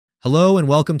Hello and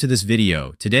welcome to this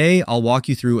video. Today, I'll walk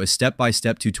you through a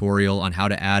step-by-step tutorial on how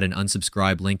to add an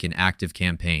unsubscribe link in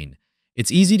ActiveCampaign.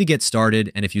 It's easy to get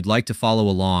started, and if you'd like to follow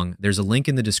along, there's a link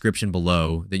in the description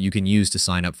below that you can use to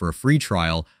sign up for a free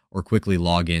trial or quickly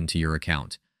log in to your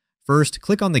account. First,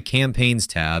 click on the Campaigns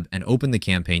tab and open the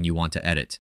campaign you want to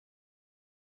edit.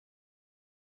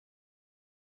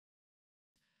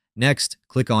 Next,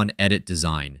 click on Edit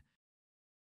Design.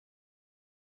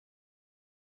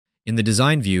 In the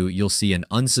design view, you'll see an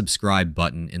unsubscribe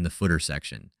button in the footer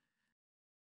section.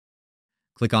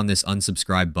 Click on this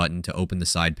unsubscribe button to open the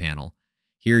side panel.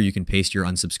 Here you can paste your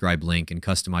unsubscribe link and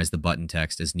customize the button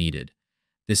text as needed.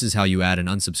 This is how you add an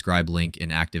unsubscribe link in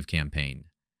ActiveCampaign.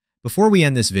 Before we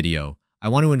end this video, I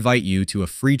want to invite you to a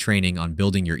free training on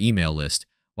building your email list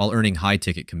while earning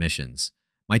high-ticket commissions.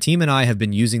 My team and I have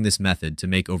been using this method to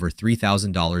make over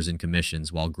 $3,000 in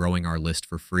commissions while growing our list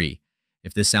for free.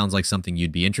 If this sounds like something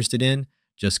you'd be interested in,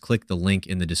 just click the link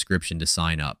in the description to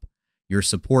sign up. Your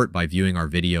support by viewing our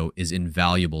video is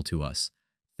invaluable to us.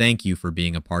 Thank you for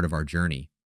being a part of our journey.